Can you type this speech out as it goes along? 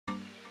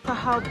Look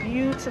at how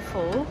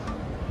beautiful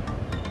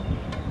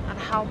and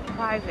how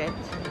private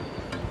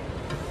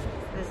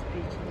this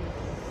beach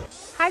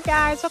is. Hi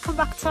guys, welcome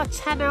back to our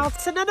channel.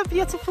 It's another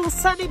beautiful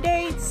sunny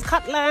day in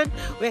Scotland.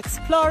 We're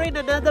exploring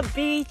another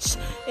beach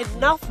in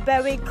North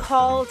Berwick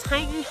called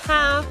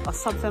Tyninghame or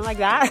something like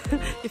that.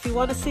 If you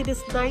want to see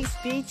this nice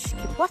beach,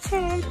 keep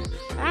watching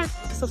and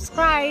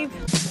subscribe.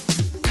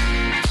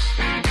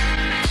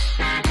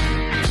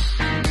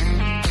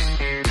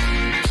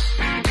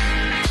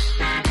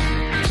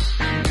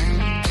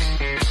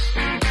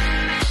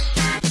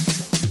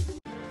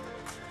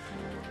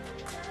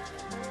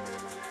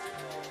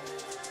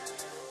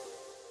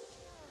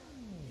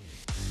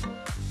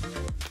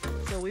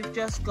 We've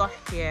just got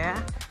here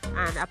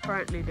and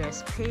apparently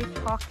there's paid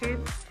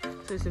parking,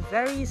 so it's a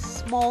very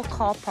small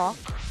car park,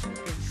 you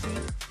can see,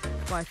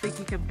 but I think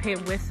you can pay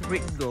with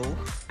Ringo,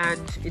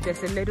 and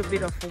there's a little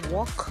bit of a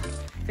walk,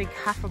 I think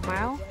half a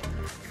mile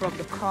from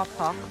the car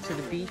park to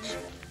the beach.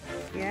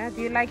 Yeah,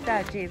 do you like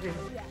that, Jamie?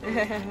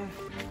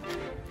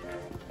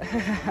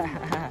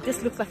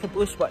 This looks like a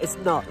bush, but it's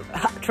not.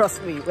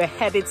 Trust me, we're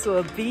headed to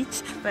a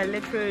beach. We're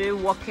literally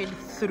walking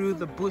through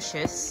the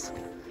bushes.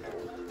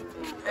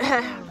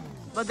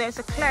 But there's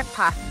a clear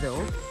path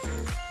though.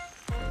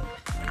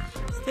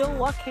 Still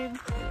walking.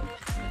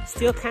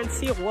 Still can't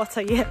see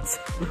water yet.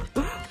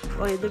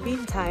 But in the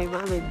meantime,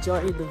 I'm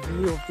enjoying the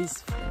view of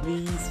these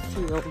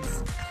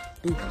fields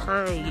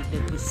behind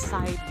and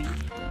beside me.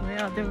 We're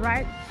on the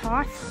right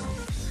path.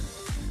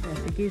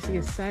 Yes, it gives you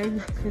a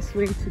sign this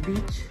way to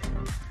beach.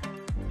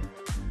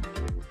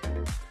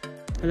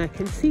 And I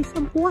can see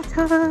some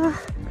water.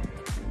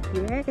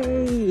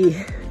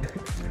 Yay!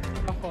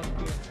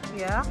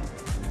 Yeah.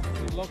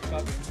 Log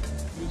cabin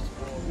used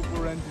for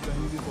people rented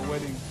and used for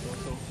weddings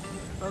also.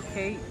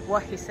 Okay,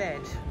 what he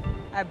said.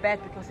 I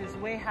bet because it's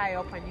way high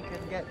up and you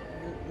can get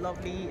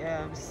lovely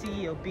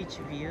sea or beach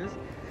views.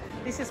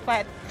 This is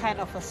quite kind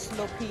of a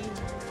slopey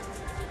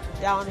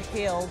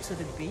downhill to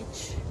the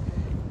beach,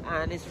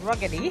 and it's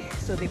ruggedy,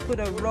 so they put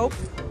a rope,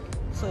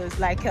 so it's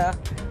like a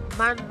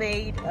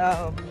man-made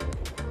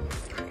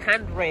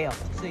handrail,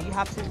 so you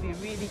have to be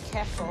really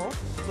careful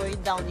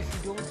going down if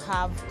you don't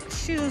have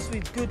shoes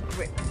with good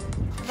grip.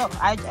 Look,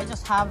 I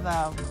just have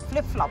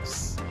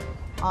flip-flops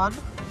on,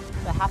 so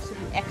I have to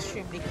be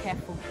extremely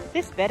careful.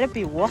 This better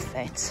be worth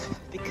it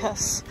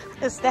because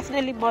it's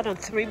definitely more than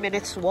 3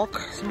 minutes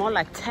walk. It's more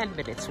like 10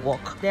 minutes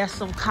walk. There are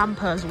some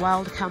campers,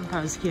 wild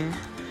campers here.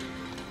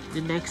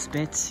 The next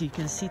bit, you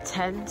can see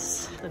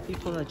tents. The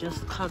people are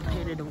just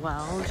camping in the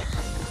wild.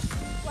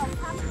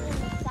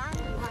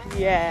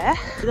 Yeah,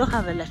 you don't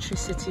have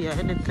electricity or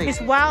anything.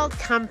 It's wild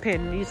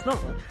camping. It's not,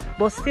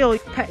 but still,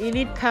 you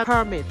need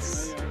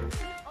permits.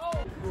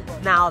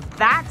 Now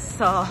that's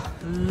a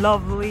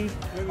lovely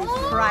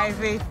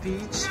private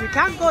beach. We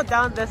can't go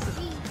down this.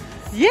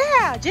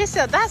 Yeah,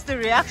 Jason, that's the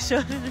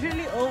reaction.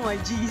 Really, oh my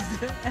jeez.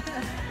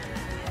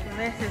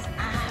 This is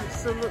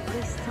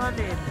absolutely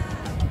stunning.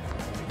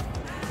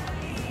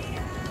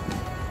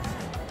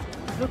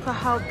 Look at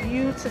how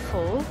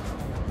beautiful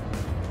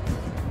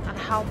and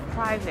how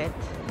private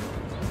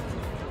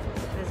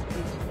this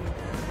beach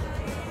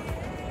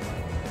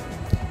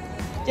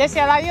is.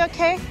 Jason, are you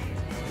okay?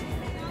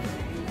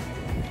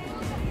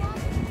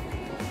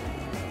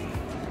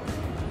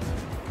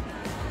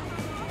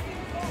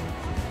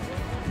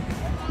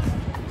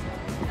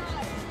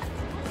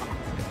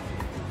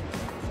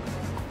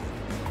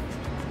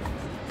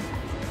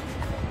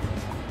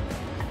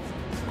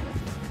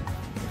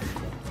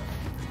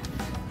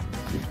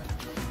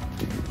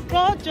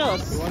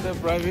 Gorgeous. You want a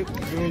private?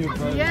 Giving you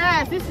private.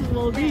 Yes, this is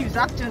Maldives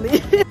actually.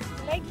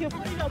 Thank you for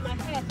putting on my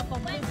hair to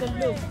complete the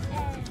look.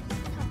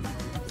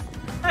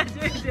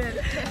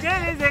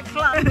 There is a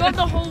club. We've got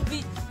the whole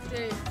beach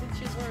today,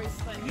 which is where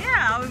it's like.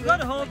 Yeah, we've got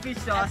the whole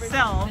beach to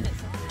ourselves.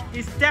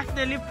 It's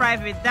definitely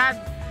private.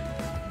 That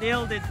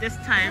nailed it this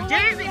time.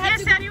 Jamie,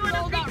 yes, and you want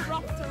to pick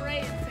rock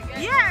terrain to get.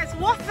 Yeah, it's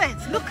worth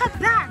it. Look at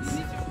that.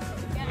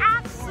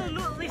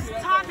 Absolutely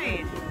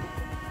stunning.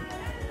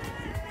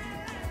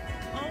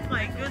 Oh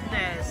my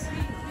goodness,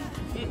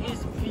 it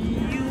is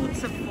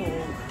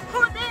beautiful.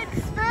 Who did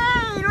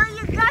Spain? Where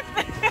you got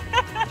this?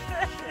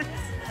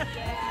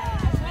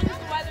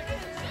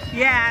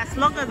 Yeah, as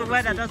long as the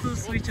weather doesn't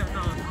switch on. I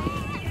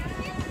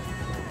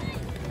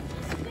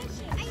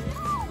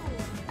know.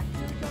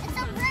 It's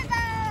a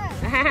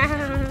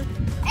river.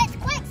 It's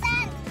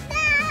quicksand.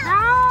 No.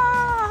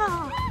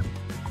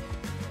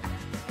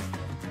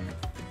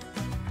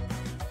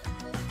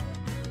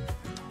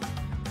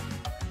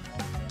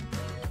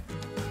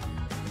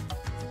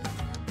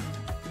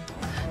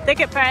 Take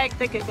it back,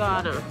 take it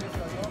Ghana.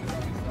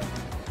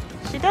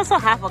 She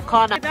doesn't have a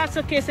corner. That's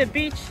okay, it's a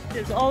beach.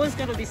 There's always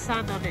going to be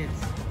sand on it.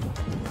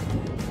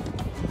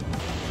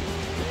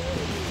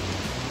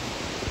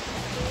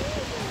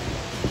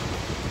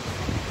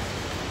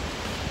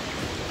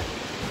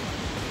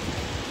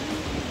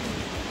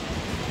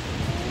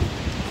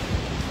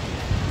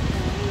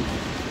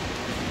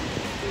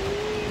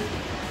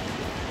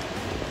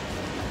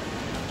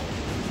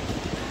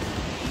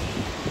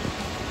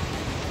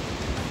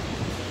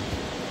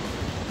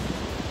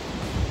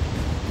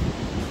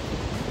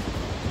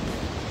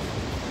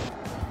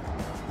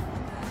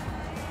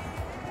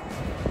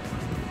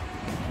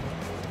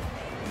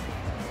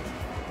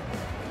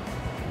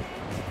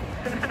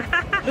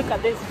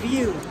 at this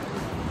view.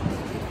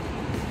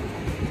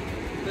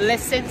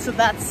 Listen to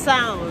that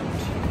sound.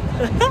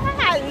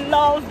 I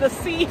love the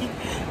sea.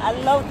 I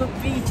love the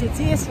beach. It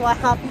is my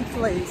happy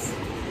place.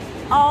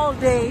 All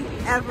day,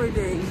 every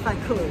day, if I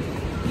could.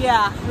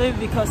 Yeah,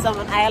 maybe because I'm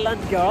an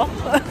island girl.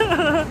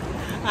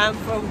 I'm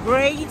from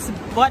Great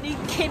Bunny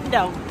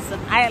Kingdom. It's an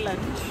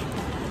island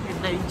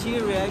in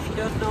Nigeria, if you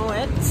don't know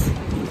it.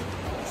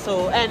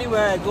 So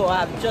anywhere I go,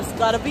 I've just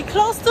got to be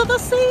close to the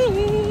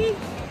sea.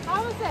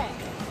 How is it?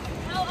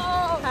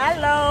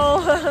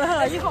 Hello.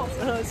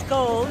 It's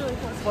cold,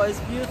 but it's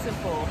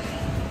beautiful.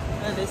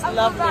 And it's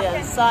lovely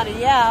and sunny.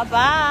 Yeah,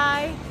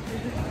 bye.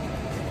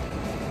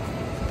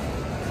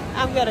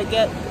 I'm gonna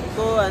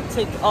go and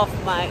take off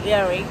my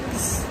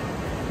earrings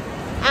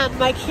and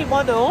my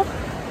kimono,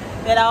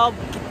 and I'll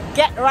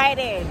get right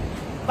in.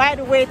 By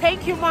the way,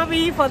 thank you,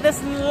 Mommy, for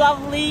this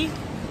lovely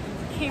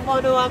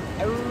kimono. I'm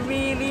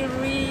really,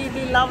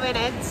 really loving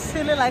it.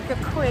 Feeling like a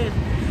queen.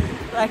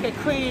 Like a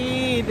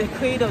queen, the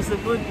queen of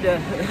Zamunda.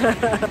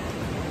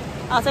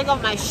 I'll take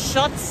off my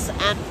shorts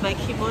and my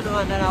kimono,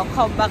 and then I'll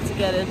come back to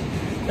get it.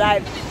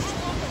 Right.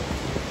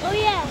 Oh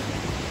yeah.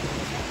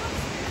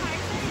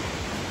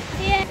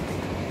 Yeah.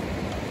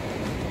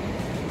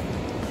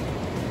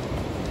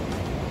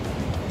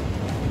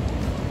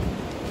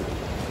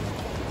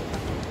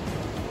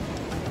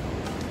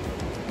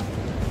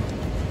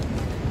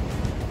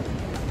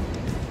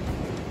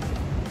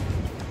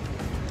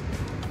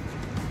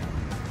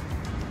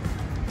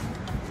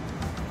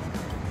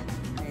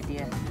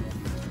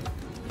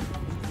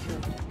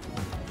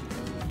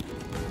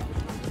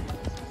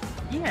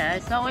 Yeah,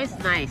 it's always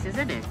nice,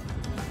 isn't it?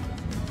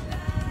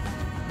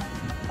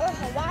 Or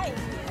Hawaii.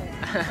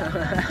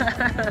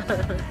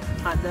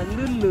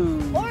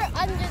 Honolulu. Or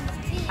under the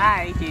sea.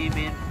 Hi,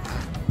 David.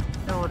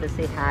 I don't want to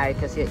say hi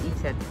because you're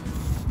eating.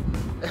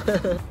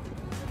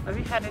 Have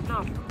you had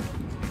enough?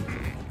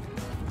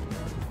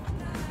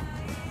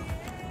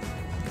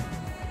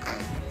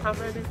 How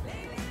many?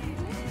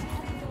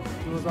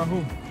 It was at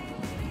home.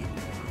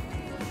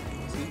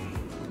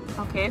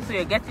 Okay, so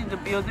you're getting the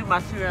building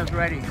materials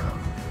ready. Yeah.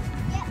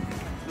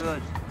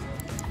 Good.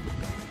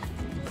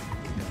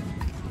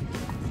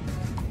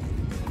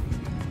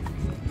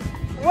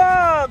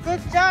 Whoa,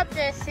 good job,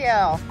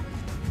 JCL.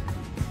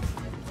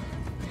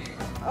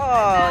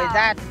 Oh,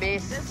 that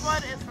miss. This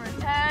one is for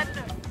 10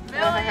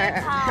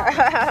 million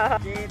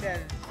pounds.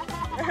 Jaden.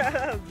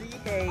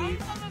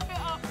 Behave.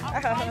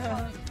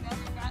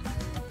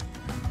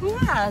 Who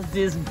has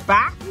this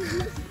back?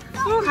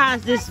 Who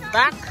has this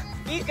back?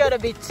 You're gonna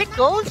be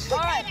tickled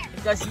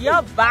because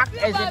your back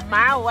is in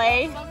my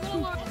way.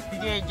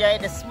 Did you enjoy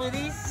the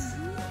smoothies?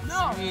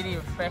 No. It's really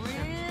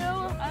refreshing.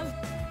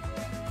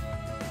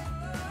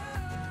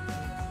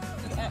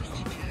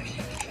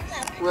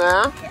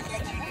 Well,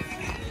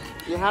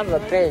 you have a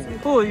pen.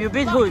 Who? You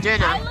beat who,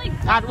 Jenna?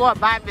 At what?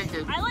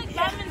 Badminton? I like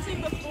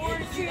badminton before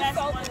you guys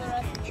won the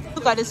rest.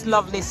 Look at this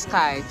lovely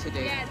sky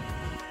today. Yeah.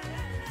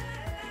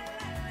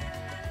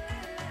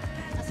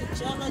 As a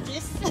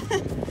geologist,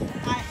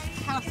 I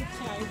have to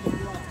climb the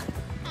rock.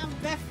 I'm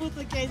barefoot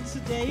again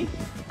today.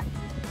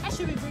 I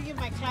should be bringing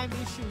my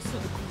climbing shoes to the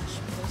beach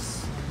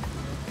because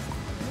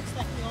it looks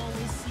like we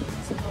always see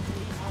these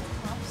lovely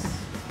outcrops.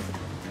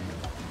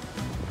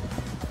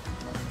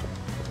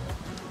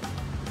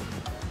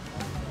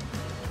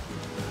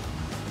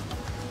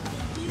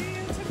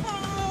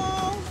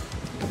 Beautiful!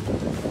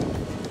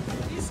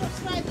 Please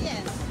subscribe,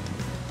 yes.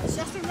 It's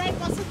just the right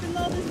button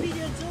below this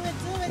video. Do it,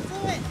 do it, do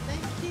it.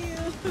 Thank you.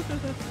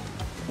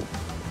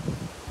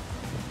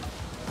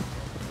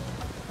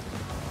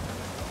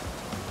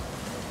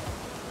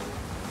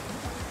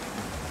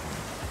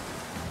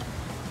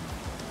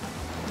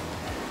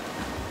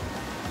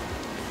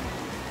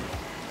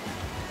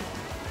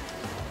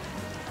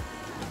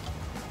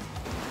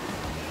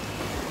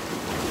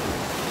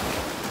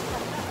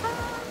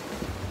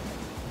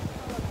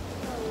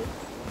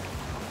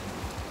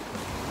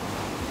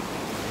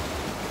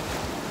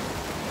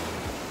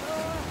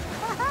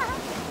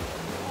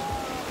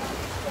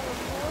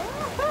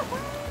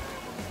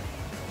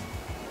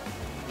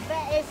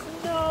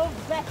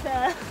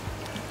 Better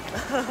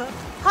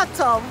hot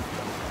tub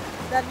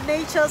than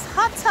nature's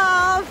hot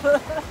tub.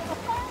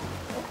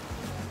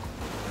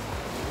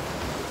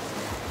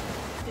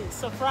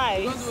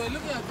 Surprise. Because we're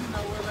looking at it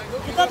now, we're like,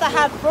 okay, You thought I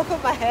had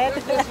broken my head?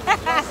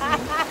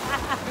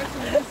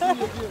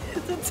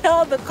 To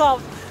tell the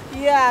cop,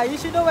 yeah, you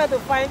should know where to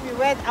find me,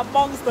 right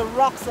amongst the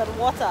rocks and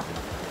water.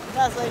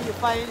 That's where you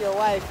find your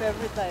wife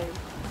every time.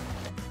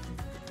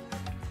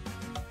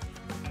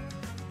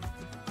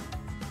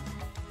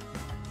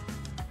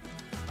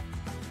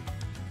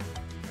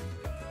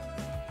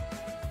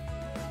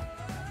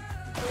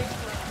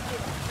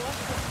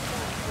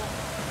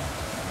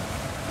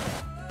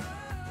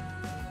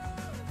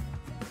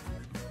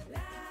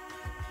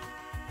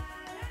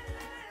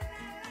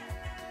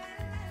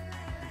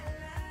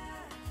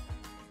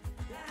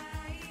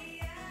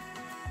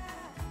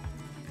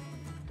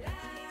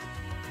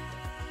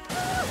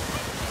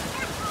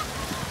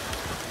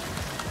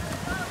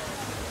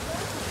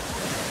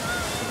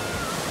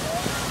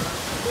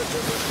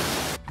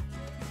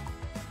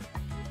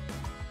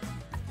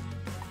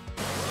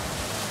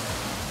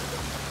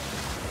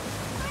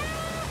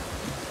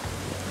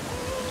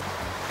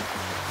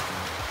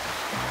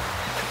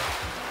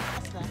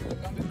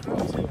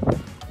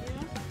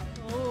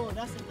 Oh,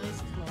 that's a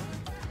nice claw.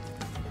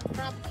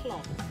 Crab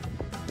claw.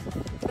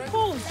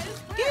 Poles.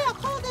 Yeah,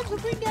 call them to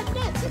bring their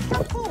nets. It's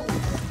crab poles.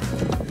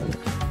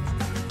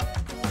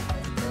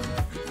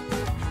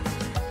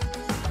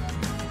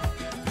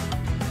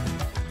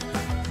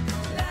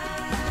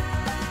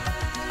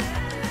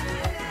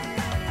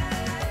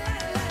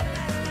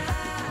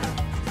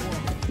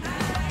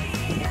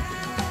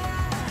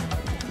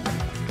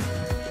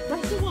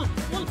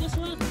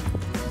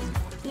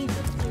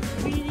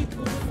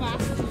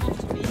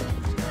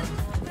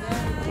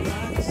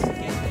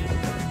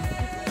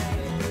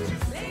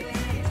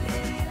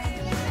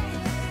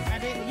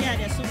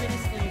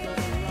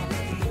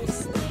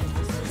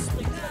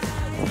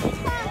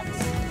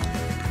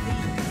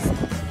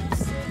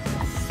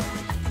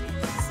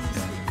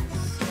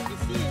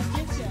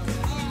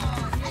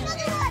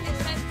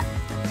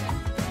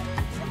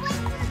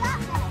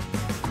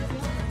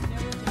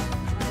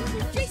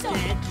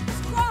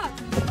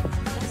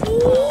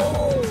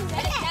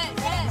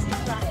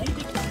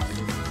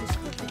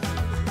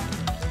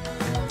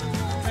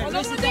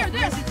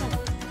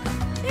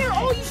 Here,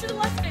 oh, you should have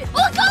left it.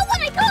 Oh, got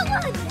one! I got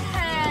one!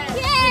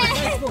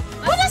 Yeah!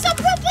 Oh, that's a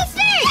purple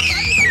fish!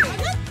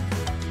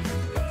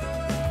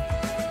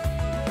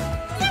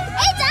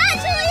 It's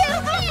actually a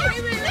fish!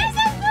 There's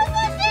a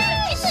purple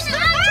fish! It's an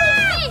actual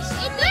fish!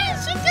 It is!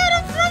 She got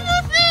a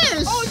purple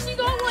fish! Oh, she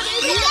got one.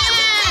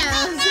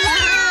 Yes!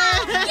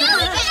 Yeah,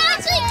 we can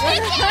actually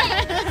cook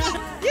it!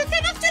 You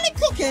can actually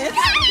cook it?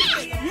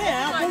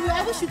 Yeah, but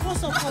I wish you put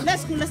some more.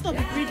 Let's go, let's not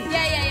be greedy.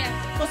 Yeah.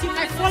 Because it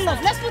might fall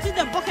off. Let's put it in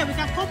the bucket, we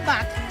can come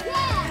back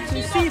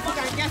to see if we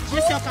can get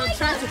yourself and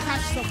try to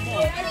catch some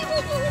more.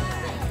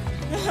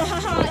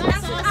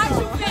 That's an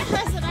actual fish.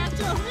 That's an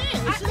actual fish.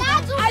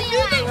 I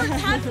knew they were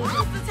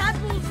tadpoles. The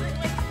tadpoles,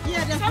 like,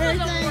 Yeah, they're some very of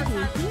them were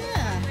tiny.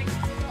 Yeah.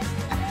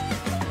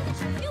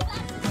 Yeah.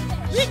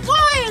 We're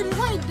going!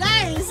 Why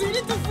dies? We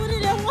need to put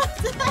it in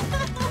water.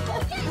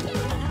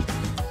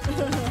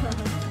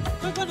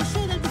 We're going to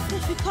show them the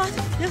fish we caught.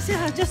 Yes,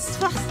 yeah, just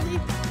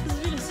fascinating. It's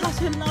been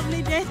such a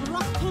lovely day.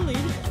 Rock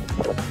pulling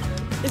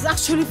is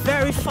actually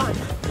very fun.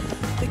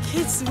 The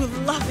kids will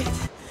love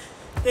it.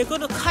 They're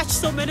going to catch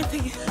so many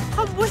things.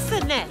 Come with the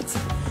net.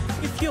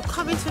 If you're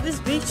coming to this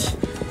beach,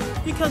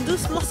 you can do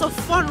lots of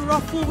fun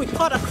rock pull. We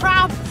caught a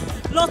crab,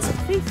 lots of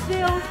fish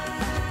still,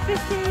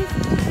 fishes,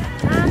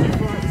 and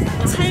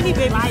tiny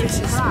baby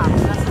fishes.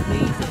 That's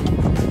amazing.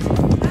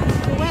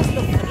 Where's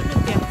the food? I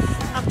don't know,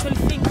 actually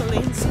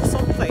fingerlings or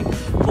something.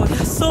 But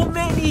there's so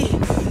many.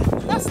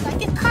 That's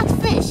like a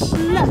catfish.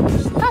 Look,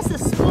 that's a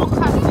small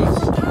catfish.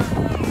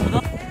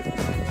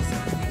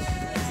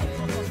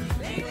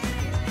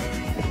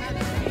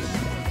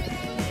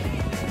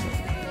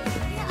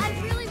 I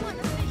really want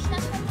a fish.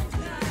 That's what I'm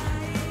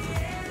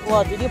doing.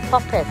 What, did you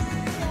pop it? No,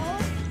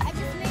 I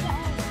just made it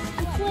all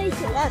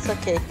inflated. That's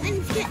okay.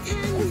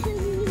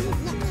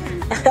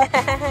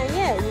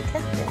 Yeah, you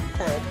can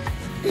get it.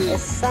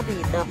 It's sunny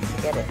enough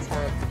to get it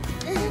time.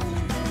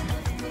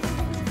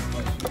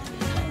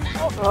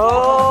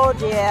 Oh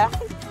dear.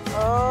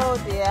 Oh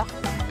dear.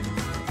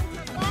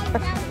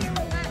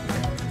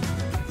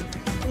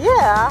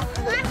 Yeah.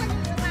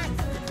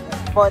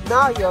 But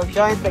now you've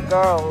joined the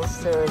girls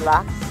to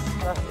relax.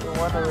 You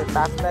want to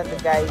relax, let the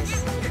guys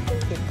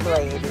keep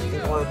playing if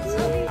you want to.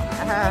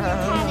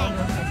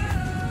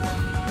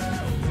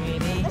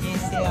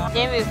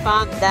 Jamie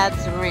found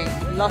Dad's ring.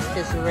 He lost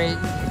his ring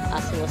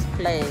as he was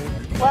playing.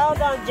 Well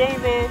done,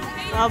 Jamie.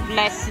 God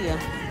bless you.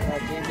 Yeah,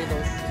 Jamie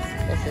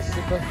is a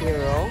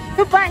superhero.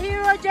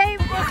 Superhero,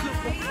 Jamie.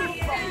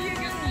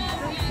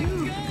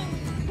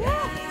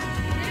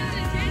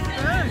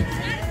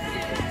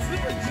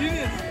 Super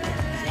genius.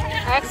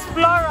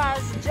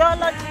 Explorers,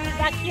 geologists,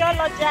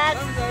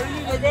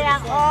 archaeologists, they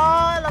are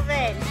all of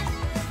it.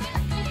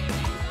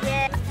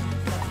 Yeah.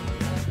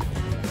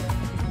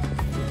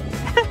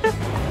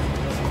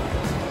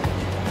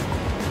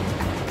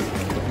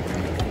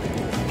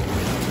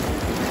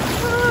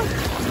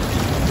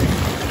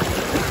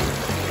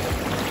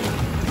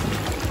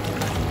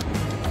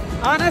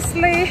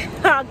 Honestly,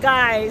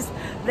 guys,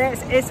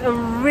 this is a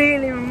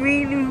really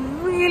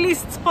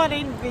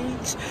stunning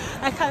beach.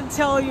 I can't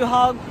tell you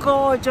how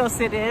gorgeous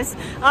it is.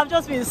 I've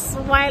just been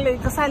smiling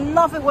because I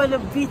love it when the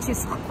beach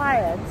is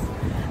quiet.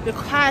 The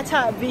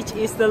quieter a beach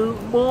is, the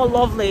more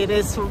lovely it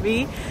is for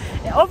me.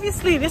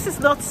 Obviously, this is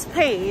not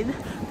Spain,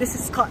 this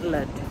is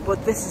Scotland,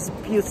 but this is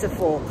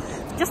beautiful.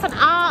 Just an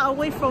hour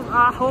away from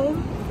our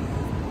home,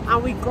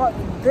 and we got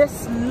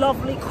this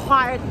lovely,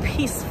 quiet,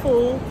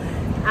 peaceful,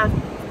 and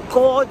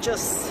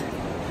gorgeous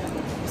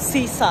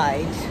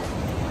seaside.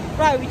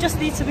 Right, we just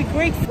need to be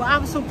grateful.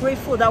 I'm so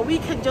grateful that we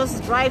can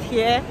just drive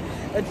here,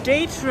 a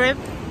day trip,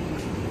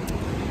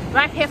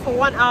 right here for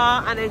 1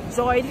 hour and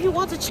enjoy. If you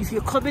want to, if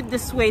you're coming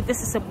this way,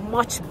 this is a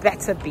much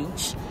better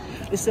beach.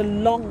 It's the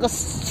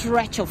longest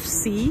stretch of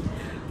seaside,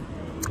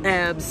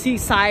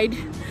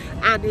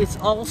 and it's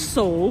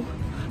also,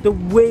 the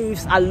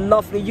waves are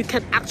lovely. You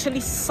can actually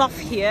surf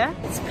here.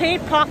 It's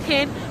paid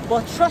parking,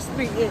 but trust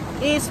me, it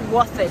is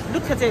worth it.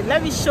 Look at it.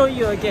 Let me show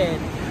you again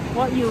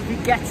what you'll be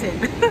getting.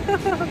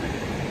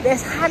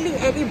 There's hardly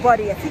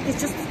anybody. I think it's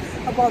just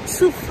about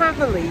 2 or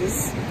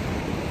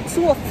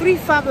 3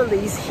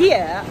 families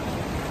here,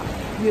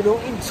 you know,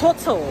 in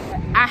total.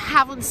 I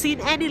haven't seen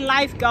any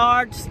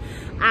lifeguards,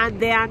 and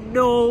there are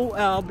no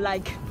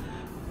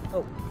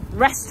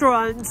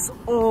restaurants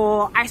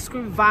or ice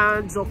cream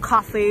vans or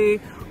cafe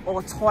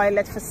or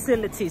toilet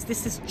facilities.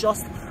 This is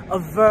just a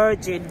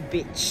virgin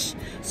beach,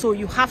 so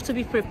you have to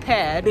be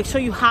prepared. Make sure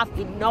you have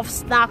enough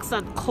snacks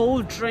and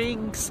cold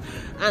drinks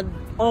and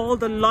all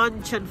the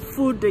lunch and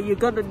food that you're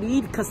gonna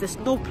need, because there's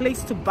no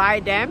place to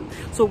buy them.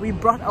 So we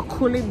brought a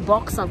cooling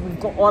box and we've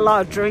got all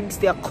our drinks.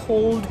 They're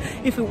cold.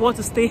 If we want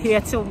to stay here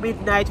till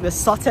midnight, we're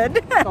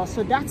sorted.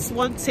 So that's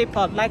one tip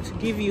I'd like to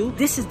give you.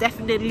 This is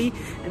definitely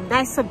a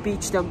nicer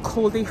beach than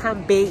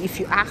Tyninghame Bay, if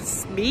you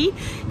ask me,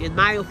 in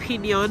my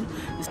opinion.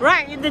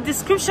 Right, in the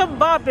description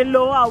bar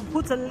below, I'll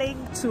put a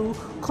link to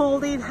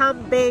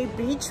Tyninghame Bay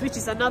Beach, which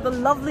is another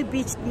lovely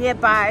beach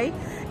nearby,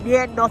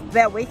 near North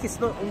Berwick. It's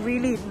not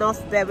really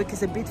North Berwick,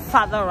 it's a bit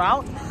farther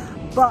out,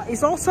 but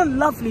it's also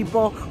lovely.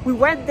 But we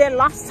went there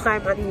last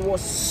time and it was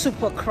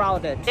super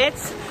crowded.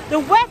 It's the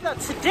weather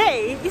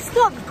today, it's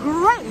not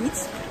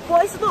great,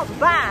 but it's not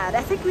bad.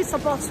 I think it's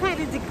about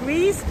 20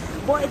 degrees,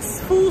 but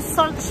it's full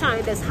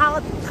sunshine. There's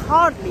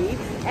hardly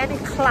any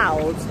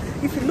clouds.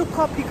 If you look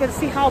up, you can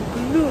see how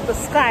blue the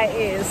sky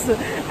is.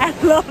 I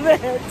love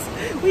it.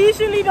 We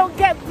usually don't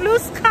get blue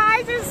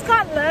skies in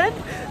Scotland,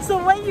 so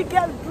when you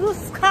get blue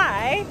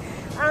sky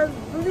and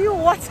blue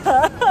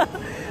water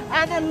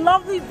and a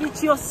lovely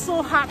beach, you're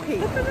so happy.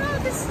 Look at all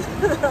this.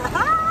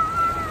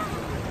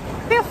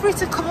 Feel free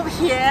to come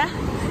here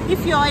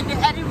if you're in the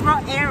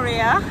Edinburgh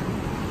area.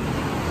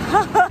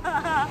 Or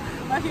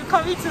if you're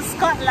coming to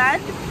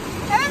Scotland.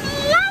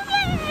 It's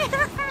lovely!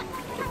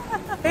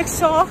 Make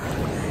sure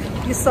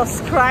you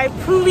subscribe,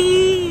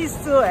 please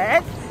do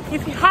it.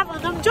 If you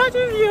haven't, I'm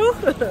judging you.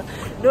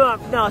 No,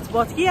 I'm not,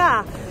 but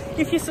yeah,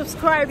 if you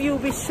subscribe, you'll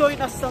be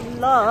showing us some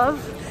love.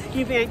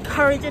 You'll be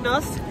encouraging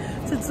us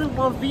to do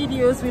more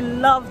videos. We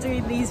love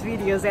doing these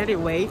videos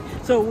anyway,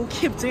 so we'll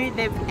keep doing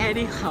them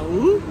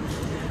anyhow.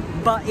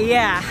 But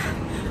yeah,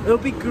 it'll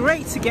be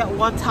great to get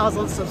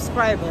 1,000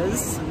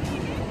 subscribers.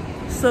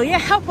 So yeah,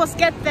 help us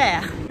get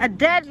there. A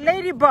dead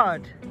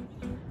ladybird.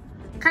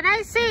 Can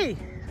I see?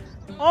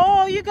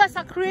 Oh, you guys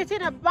are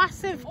creating a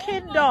massive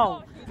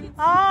kingdom. Oh,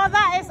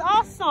 that is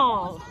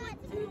awesome.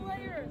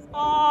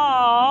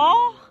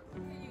 Oh,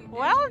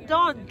 well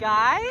done,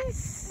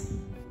 guys.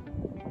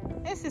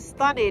 This is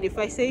stunning, if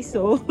I say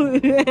so.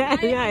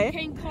 Yeah.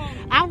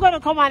 I'm gonna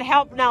come and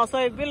help now, so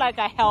it'd be like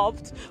I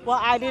helped. Well,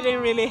 I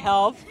didn't really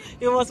help.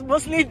 It was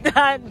mostly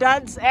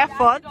Dad's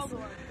effort,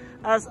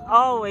 as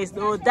always.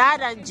 No,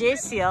 Dad and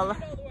JCL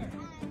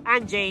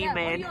and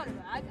J-Man.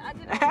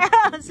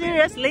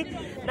 Seriously.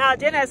 Now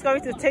Jenna is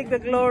going to take the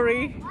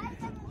glory.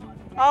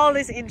 All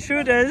these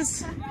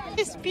intruders.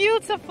 It's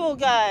beautiful,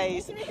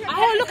 guys.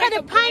 Oh, look at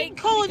the pine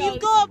cone. You've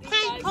got a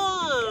pine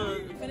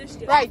cone.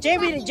 Right,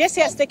 Jamie,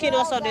 Jessie has taken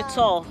us on a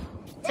tour.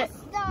 That's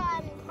the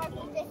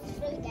parking space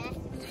for the guests.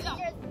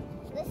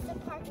 This is the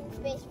parking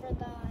space for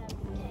the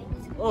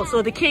king. Oh,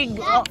 so the king.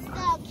 That's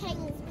the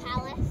king's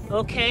palace.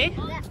 Okay.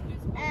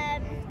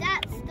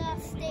 That's the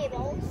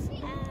stables.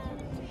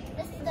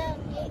 This is the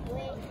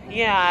gateway.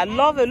 Yeah, I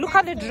love it. Look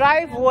at the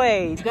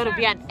driveway. It's gonna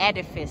be an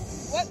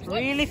edifice.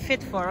 Really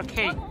fit for a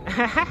king.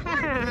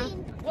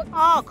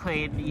 Oh,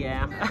 queen,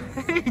 yeah.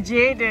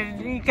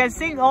 Jaden, you can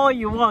sing all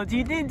you want.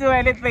 You didn't do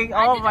anything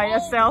all by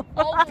yourself.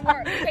 All the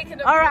work.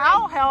 Alright,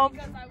 I'll help.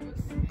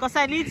 Because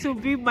I need to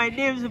be my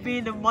name to be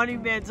in the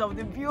monuments of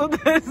the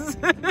builders.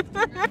 That's in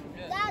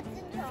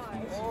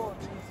charge. Oh,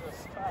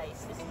 Jesus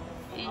Christ. This is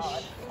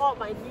hard. Oh,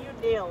 my new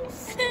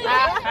nails.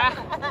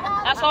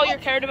 That's all you're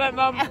cared about,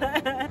 Mom.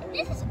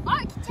 This is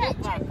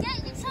architecture.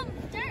 Get some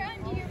dirt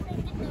under your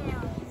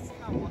fingernails.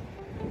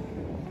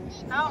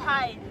 How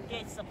high is the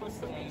gate supposed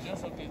to be?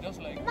 That's okay,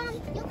 just like. Mom,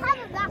 you have a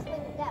bath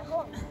when you get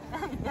home. I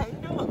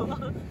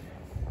know.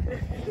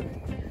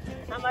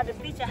 I'm at the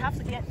beach, I have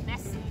to get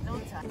messy,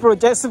 don't I?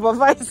 Project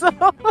supervisor.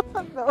 No.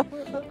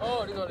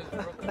 Oh, this one is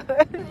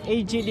broken.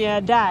 Engineer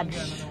Dad.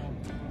 Okay.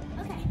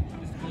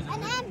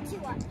 And empty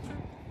one.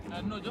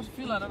 No, just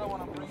fill another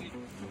one and bring it.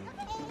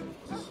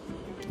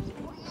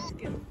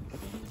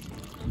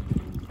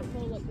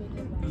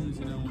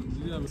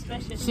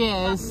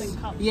 Cheers.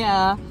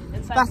 Yeah,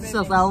 that's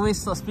just always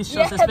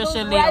suspicious,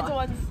 especially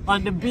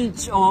on the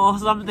beach or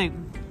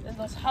something.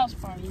 Those house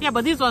parties. Yeah,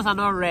 but these ones are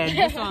not red.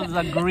 These ones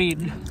are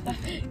green.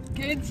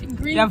 Good,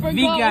 green. They're for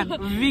vegan,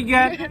 gold.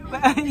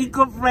 vegan,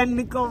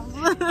 eco-friendly cups.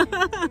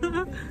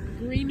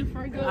 Green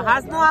for gold. It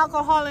has no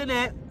alcohol in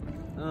it.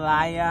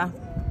 Liar.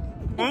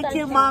 Thank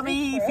you,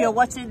 Mommy, if you're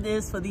watching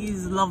this, for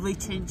these lovely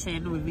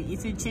chin-chin. We've been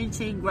eating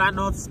chin-chin,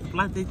 granules,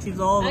 plantain chips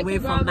all the way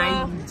from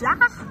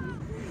Nigeria.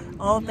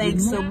 All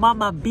thanks to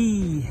Mama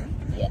B,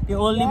 the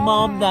only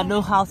mom that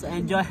knows how to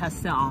enjoy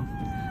herself.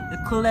 The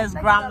coolest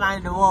grandma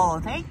in the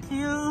world. Thank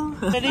you.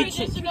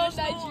 Traditional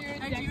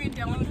Nigerian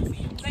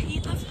delicacy. They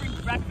eat this for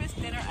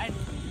breakfast, dinner, and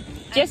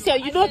Jessia,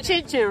 you know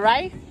Chin Chin,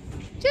 right?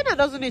 Jenna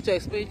doesn't need to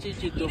explain Chin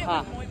Chin to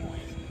her.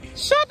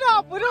 Shut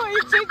up! We don't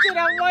eat Chin Chin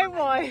and Moi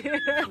Moi.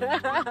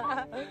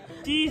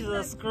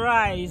 Jesus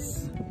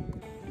Christ.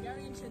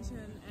 Gary and Chin Chin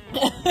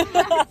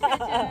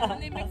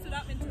and they mix it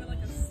up into like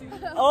a soup.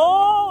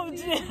 Oh,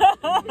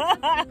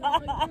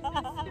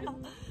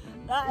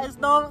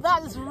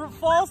 that is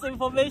false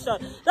information.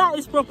 That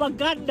is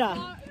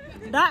propaganda.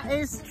 That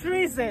is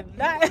treason.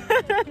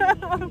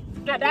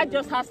 That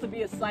just has to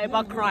be a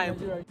cyber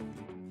crime.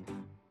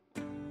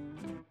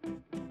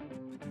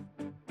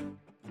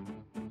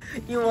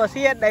 You must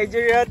hear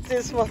Nigerian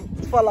things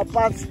fall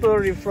apart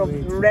story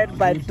from read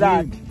by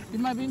Dad. It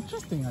might be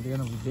interesting at the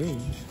end of the day.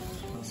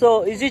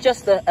 So is it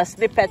just a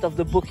snippet of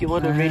the book you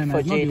want to read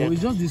for Jaden?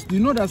 It's just this. You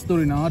know that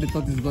story now, how the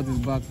tortoise got his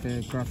back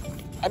cracked?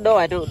 No,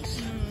 I don't.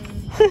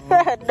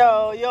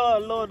 No, you're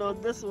alone on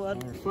this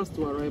one. First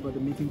to arrive at the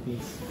meeting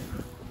place.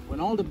 When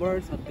all the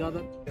birds had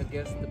gathered, I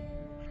guess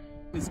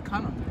his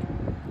cannon.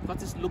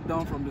 Tortoise looked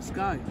down from the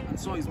sky and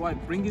saw his wife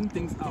bringing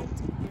things out.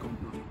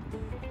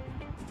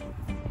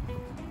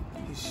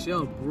 His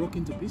shell broke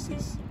into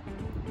pieces,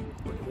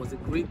 but he was a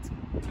great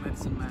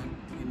medicine man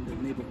in the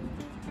neighborhood.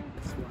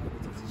 That's why the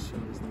tortoise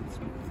shell is not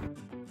smooth.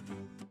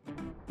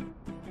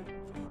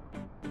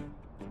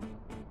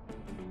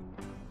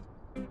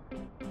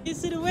 You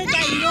see the way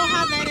that you don't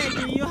have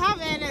energy. You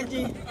have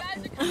energy.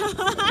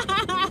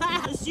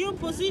 Assume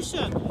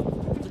position.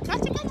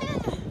 Catch it.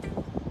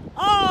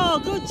 Oh,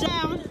 good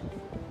job.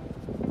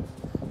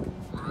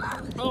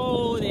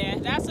 Oh, there.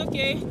 That's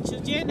okay.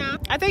 Chujena.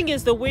 I think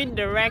it's the wind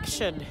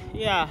direction.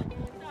 Yeah.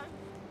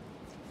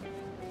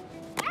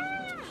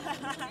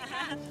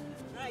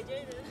 Right,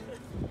 Jaden.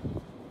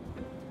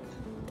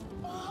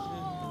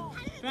 Oh.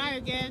 Try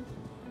again.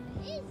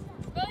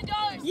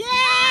 Yeah!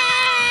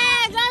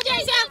 Go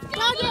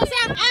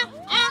yourself!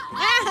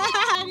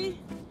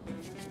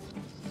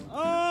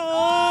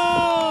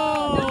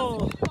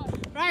 Oh!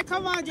 Right,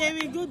 come on,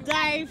 Jamie. Good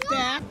dive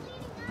there.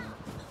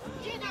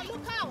 Gina,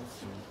 look out.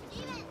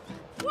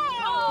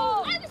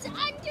 Whoa! I was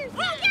under.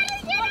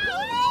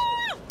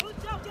 Good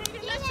job,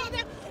 Jamie. Let's show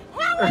them.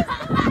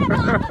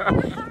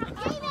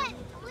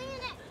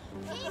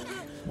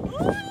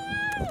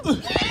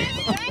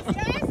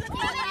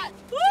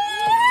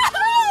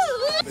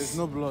 There's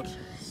no blood.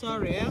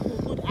 Sorry,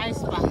 we'll put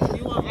ice back.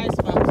 You want ice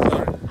back?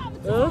 Sorry.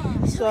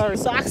 Oh, sorry.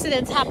 So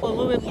accidents happen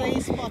when we're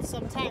playing sports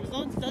sometimes,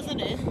 doesn't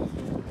it?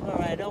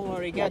 Alright, don't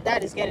worry. Your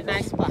dad is getting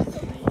ice back.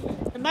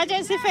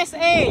 Emergency first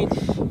aid.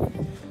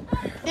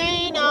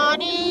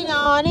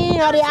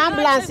 The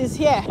ambulance is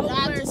here.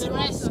 Dad to the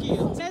rescue.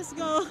 Let's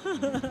go.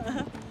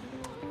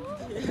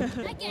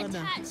 I get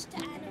attached to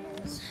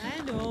animals.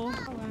 I know.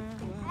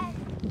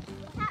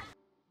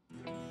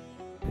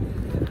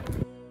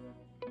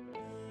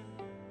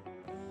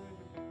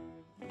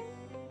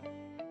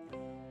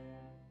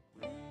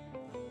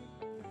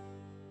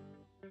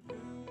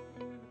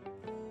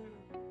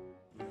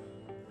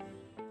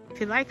 If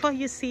you like what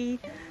you see,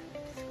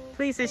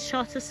 please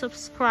ensure to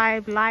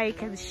subscribe,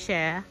 like, and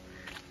share.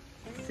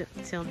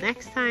 Till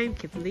next time,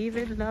 keep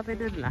living,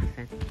 loving, and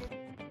laughing.